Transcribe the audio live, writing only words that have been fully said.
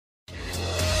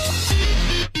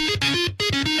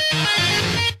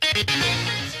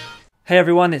Hey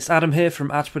everyone, it's Adam here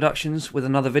from Ads Productions with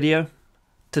another video.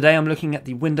 Today I'm looking at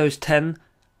the Windows 10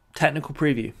 technical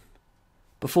preview.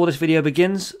 Before this video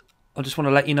begins, I just want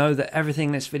to let you know that everything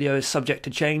in this video is subject to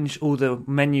change, all the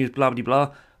menus blah blah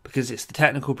blah, because it's the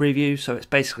technical preview, so it's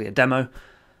basically a demo.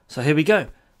 So here we go.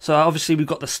 So obviously we've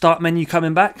got the start menu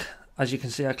coming back. As you can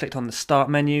see, I clicked on the start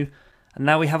menu and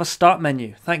now we have a start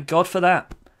menu. Thank God for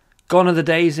that. Gone are the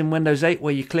days in Windows 8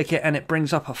 where you click it and it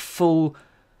brings up a full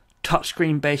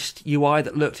touchscreen based UI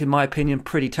that looked, in my opinion,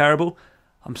 pretty terrible.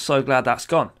 I'm so glad that's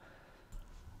gone.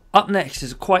 Up next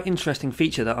is a quite interesting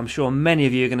feature that I'm sure many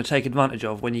of you are going to take advantage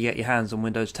of when you get your hands on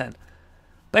Windows 10.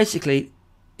 Basically,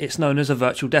 it's known as a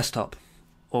virtual desktop,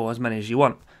 or as many as you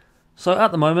want. So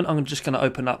at the moment, I'm just going to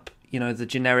open up, the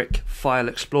generic File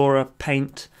Explorer,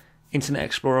 Paint, Internet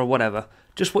Explorer, whatever,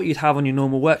 just what you'd have on your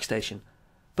normal workstation.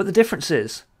 But the difference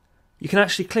is, you can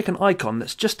actually click an icon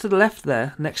that's just to the left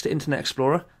there, next to Internet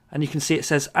Explorer, and you can see it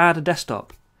says Add a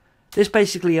Desktop. This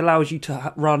basically allows you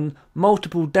to run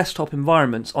multiple desktop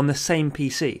environments on the same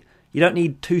PC. You don't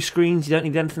need two screens, you don't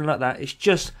need anything like that. It's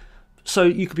just so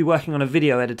you could be working on a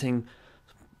video editing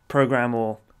program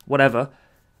or whatever,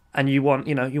 and you want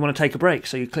to take a break.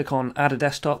 So you click on Add a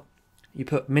Desktop, you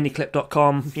put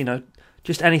miniclip.com,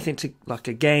 just anything to like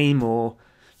a game or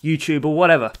YouTube or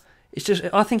whatever.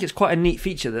 I think it's quite a neat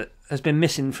feature that has been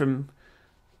missing from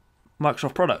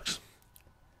Microsoft products.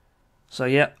 So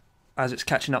yeah, as it's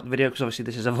catching up the video, because obviously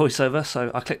this is a voiceover,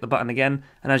 so I click the button again,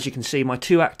 and as you can see, my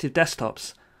two active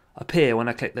desktops appear when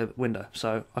I click the window.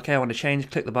 So, okay, I want to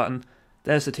change, click the button,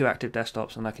 there's the two active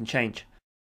desktops, and I can change.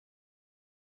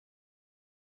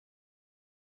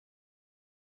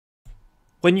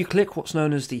 When you click what's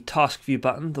known as the Task View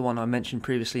button, the one I mentioned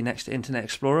previously next to Internet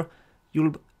Explorer,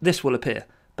 this will appear.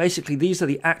 Basically, these are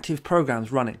the active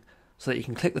programs running, so that you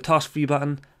can click the Task View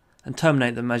button and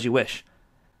terminate them as you wish.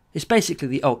 It's basically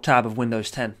the Alt tab of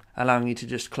Windows 10, allowing you to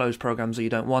just close programs that you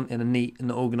don't want in a neat and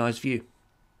organised view.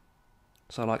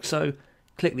 So like so,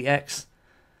 click the X,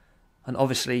 and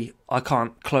obviously I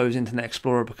can't close Internet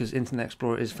Explorer because Internet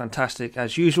Explorer is fantastic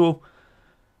as usual.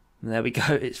 And there we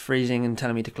go, it's freezing and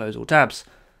telling me to close all tabs.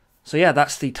 So yeah,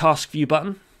 that's the Task View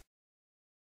button.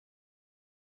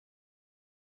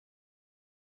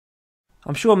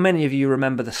 I'm sure many of you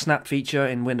remember the Snap feature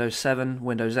in Windows 7,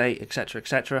 Windows 8, etc,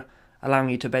 etc, allowing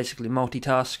you to basically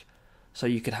multitask. So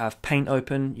you could have Paint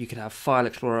open, you could have File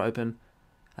Explorer open,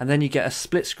 and then you get a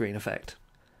split screen effect.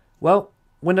 Well,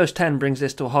 Windows 10 brings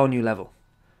this to a whole new level.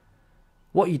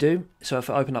 What you do, so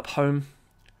if I open up Home,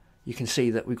 you can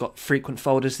see that we've got frequent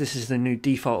folders. This is the new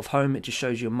default of Home. It just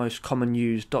shows you your most common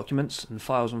used documents and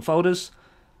files and folders.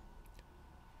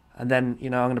 And then,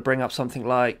 I'm going to bring up something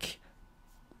like,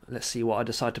 let's see what I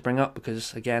decide to bring up,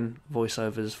 because again,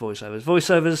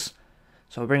 voiceovers.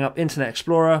 So I'll bring up Internet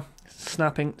Explorer,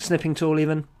 snipping tool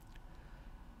even,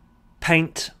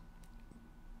 Paint,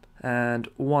 and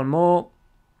one more.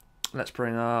 Let's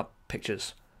bring up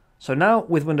Pictures. So now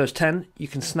with Windows 10, you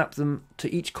can snap them to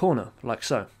each corner, like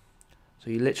so.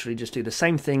 So you literally just do the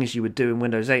same thing as you would do in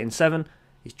Windows 8 and 7,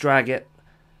 is drag it,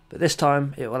 but this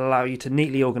time it will allow you to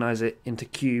neatly organise it into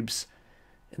cubes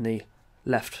in the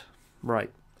left, right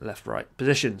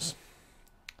positions.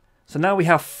 So now we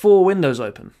have 4 windows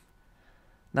open.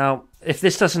 Now, if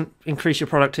this doesn't increase your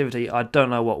productivity, I don't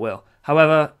know what will.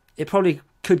 However, it probably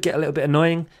could get a little bit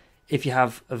annoying if you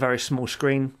have a very small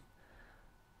screen.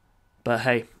 But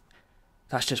hey,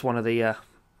 that's just one of the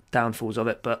downfalls of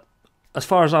it. But as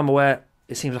far as I'm aware,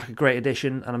 it seems like a great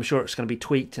addition, and I'm sure it's going to be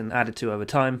tweaked and added to over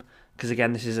time, because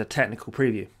again, this is a technical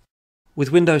preview.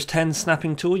 With Windows 10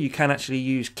 snapping tool, you can actually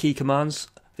use key commands.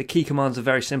 The key commands are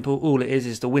very simple. All it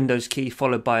is the Windows key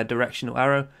followed by a directional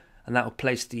arrow, and that will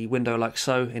place the window like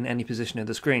so in any position of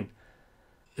the screen.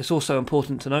 It's also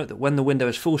important to note that when the window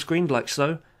is full screened like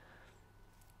so,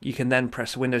 you can then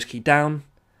press the Windows key down,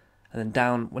 and then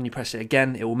down when you press it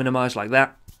again, it will minimize like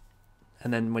that,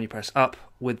 and then when you press up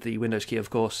with the Windows key,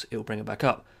 of course, it will bring it back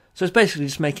up. So it's basically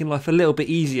just making life a little bit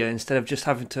easier. Instead of just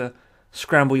having to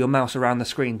scramble your mouse around the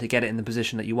screen to get it in the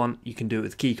position that you want, you can do it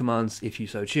with key commands if you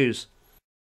so choose.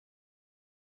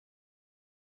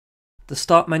 The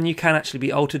start menu can actually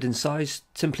be altered in size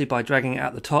simply by dragging it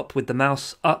at the top with the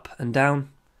mouse up and down,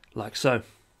 like so.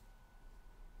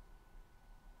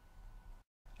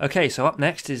 Okay, so up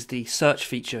next is the search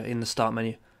feature in the start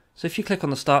menu. So if you click on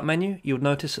the start menu, you'll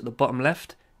notice at the bottom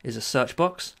left is a search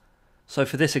box. So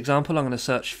for this example, I'm going to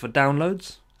search for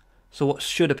downloads. So what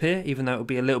should appear, even though it will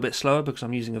be a little bit slower because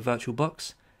I'm using a virtual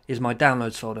box, is my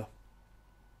downloads folder.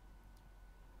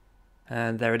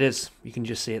 And there it is, you can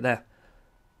just see it there.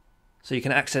 So you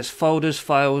can access folders,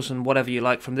 files, and whatever you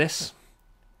like from this.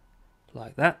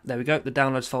 like that. There we go, the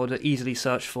downloads folder easily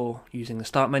searched for using the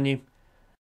start menu.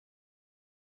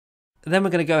 Then we're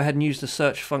going to go ahead and use the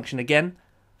search function again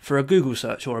for a Google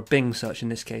search, or a Bing search in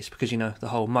this case, because you know, the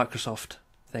whole Microsoft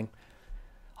thing.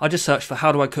 I just searched for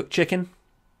how do I cook chicken.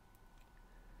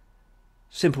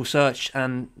 Simple search,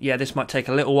 and yeah, this might take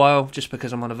a little while just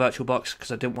because I'm on a VirtualBox,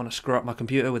 because I didn't want to screw up my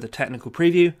computer with a technical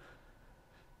preview.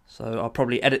 So I'll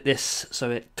probably edit this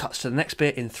so it cuts to the next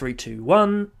bit in 3, 2,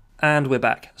 1, and we're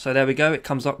back. So there we go, it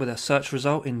comes up with a search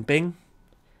result in Bing.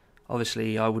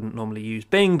 Obviously I wouldn't normally use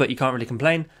Bing, but you can't really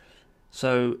complain.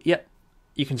 So yeah,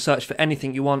 you can search for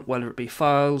anything you want, whether it be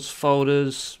files,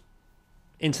 folders,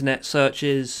 internet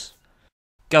searches,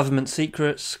 government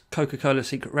secrets, Coca-Cola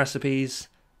secret recipes,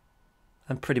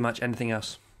 and pretty much anything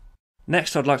else.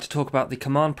 Next, I'd like to talk about the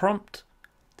command prompt.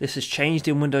 This has changed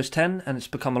in Windows 10 and it's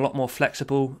become a lot more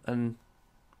flexible and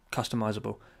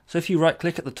customizable. So if you right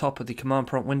click at the top of the command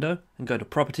prompt window and go to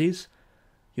properties,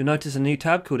 you'll notice a new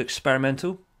tab called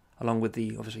experimental, along with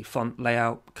the obviously font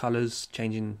layout, colors,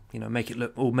 changing, make it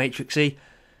look all matrixy.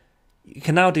 You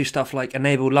can now do stuff like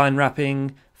enable line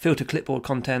wrapping, filter clipboard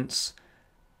contents,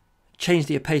 change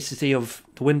the opacity of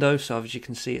the window, so as you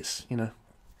can see it's,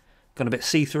 gone a bit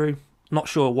see-through. Not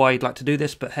sure why you'd like to do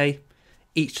this, but hey,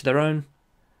 each to their own.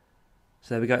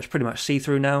 So there we go, it's pretty much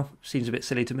see-through now. Seems a bit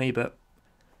silly to me, but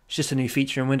it's just a new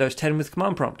feature in Windows 10 with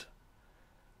command prompt.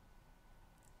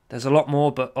 There's a lot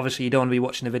more, but obviously you don't want to be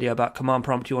watching a video about command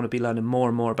prompt, you want to be learning more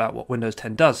and more about what Windows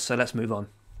 10 does, so let's move on.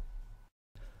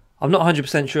 I'm not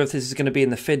 100% sure if this is going to be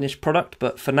in the finished product,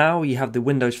 but for now you have the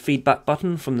Windows feedback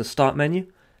button from the start menu.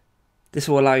 This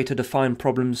will allow you to define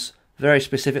problems very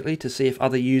specifically to see if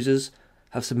other users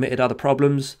have submitted other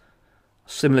problems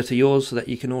similar to yours, so that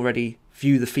you can already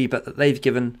view the feedback that they've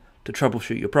given to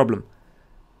troubleshoot your problem.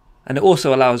 And it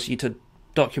also allows you to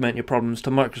document your problems to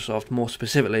Microsoft more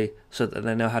specifically so that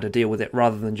they know how to deal with it,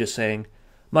 rather than just saying,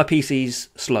 my PC's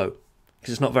slow,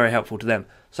 because it's not very helpful to them.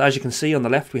 So as you can see on the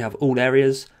left, we have all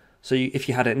areas. So if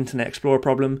you had an Internet Explorer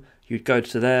problem, you'd go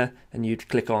to there and you'd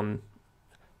click on,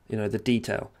 the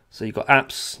detail. So you've got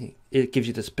apps, it gives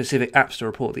you the specific apps to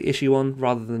report the issue on,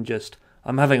 rather than just,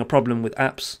 I'm having a problem with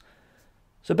apps.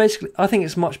 So basically, I think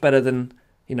it's much better than,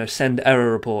 send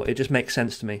error report. It just makes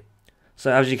sense to me.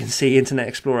 So as you can see, Internet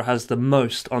Explorer has the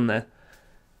most on there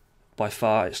by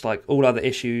far. It's like all other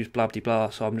issues, blah, blah, blah.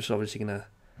 So I'm just obviously going to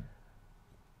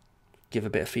give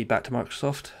a bit of feedback to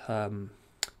Microsoft.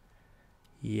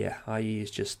 Yeah, IE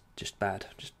is just bad,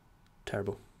 just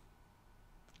terrible.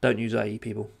 Don't use IE,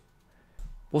 people.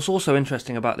 What's also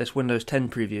interesting about this Windows 10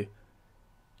 preview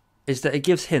is that it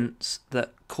gives hints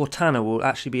that Cortana will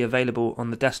actually be available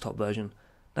on the desktop version.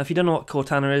 Now, if you don't know what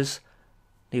Cortana is,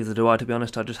 neither do I, to be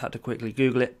honest. I just had to quickly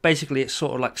Google it. Basically, it's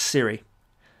sort of like Siri.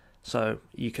 So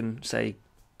you can say,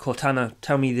 Cortana,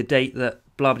 tell me the date that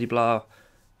blah blah blah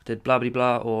did blah blah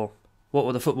blah, or what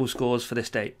were the football scores for this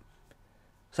date.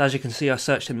 So as you can see, I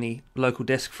searched in the local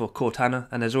disk for Cortana,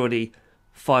 and there's already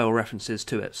file references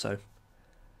to it. So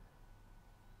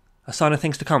a sign of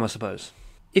things to come, I suppose.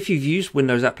 If you've used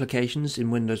Windows applications in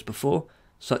Windows before,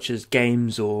 such as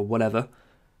games or whatever,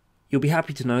 you'll be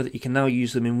happy to know that you can now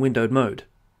use them in windowed mode,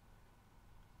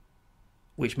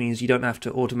 which means you don't have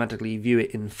to automatically view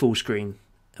it in full screen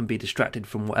and be distracted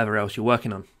from whatever else you're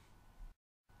working on.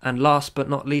 And last but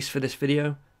not least for this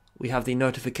video, we have the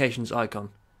notifications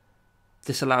icon.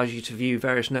 This allows you to view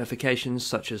various notifications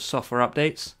such as software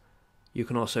updates. You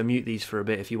can also mute these for a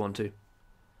bit if you want to.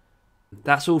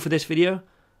 That's all for this video.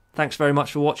 Thanks very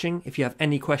much for watching. If you have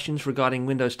any questions regarding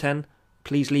Windows 10,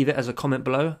 please leave it as a comment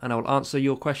below and I will answer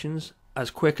your questions as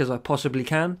quick as I possibly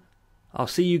can. I'll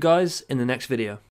see you guys in the next video.